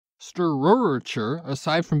strrchr,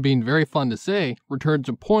 aside from being very fun to say, returns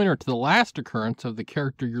a pointer to the last occurrence of the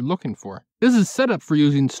character you're looking for. This is set up for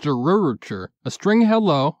using strrchr, a string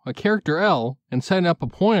hello, a character L, and setting up a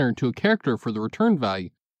pointer to a character for the return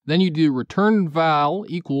value. Then you do return val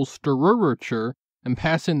equals strrchr and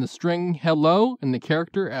pass in the string hello and the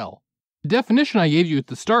character L. The definition I gave you at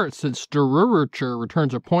the start said strrchr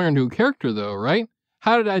returns a pointer to a character though, right?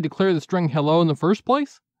 How did I declare the string hello in the first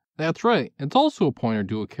place? That's right, it's also a pointer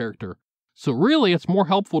to a character. So really, it's more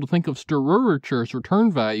helpful to think of strrchr's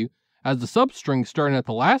return value as the substring starting at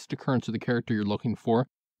the last occurrence of the character you're looking for,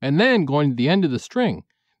 and then going to the end of the string.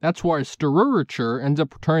 That's why strrchr ends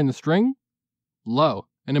up returning the string low.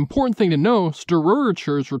 An important thing to know,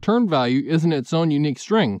 strrchr's return value isn't its own unique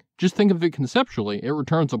string. Just think of it conceptually. It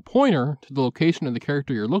returns a pointer to the location of the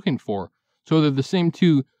character you're looking for. So they're the same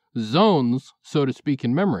two zones, so to speak,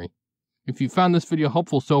 in memory. If you found this video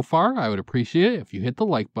helpful so far, I would appreciate it if you hit the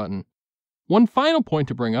like button. One final point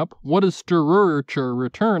to bring up, what does strrchr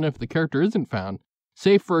return if the character isn't found?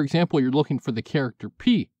 Say, for example, you're looking for the character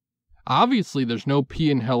P. Obviously, there's no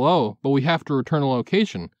P in hello, but we have to return a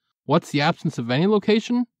location. What's the absence of any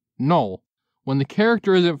location? Null. When the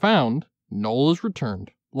character isn't found, null is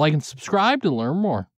returned. Like and subscribe to learn more.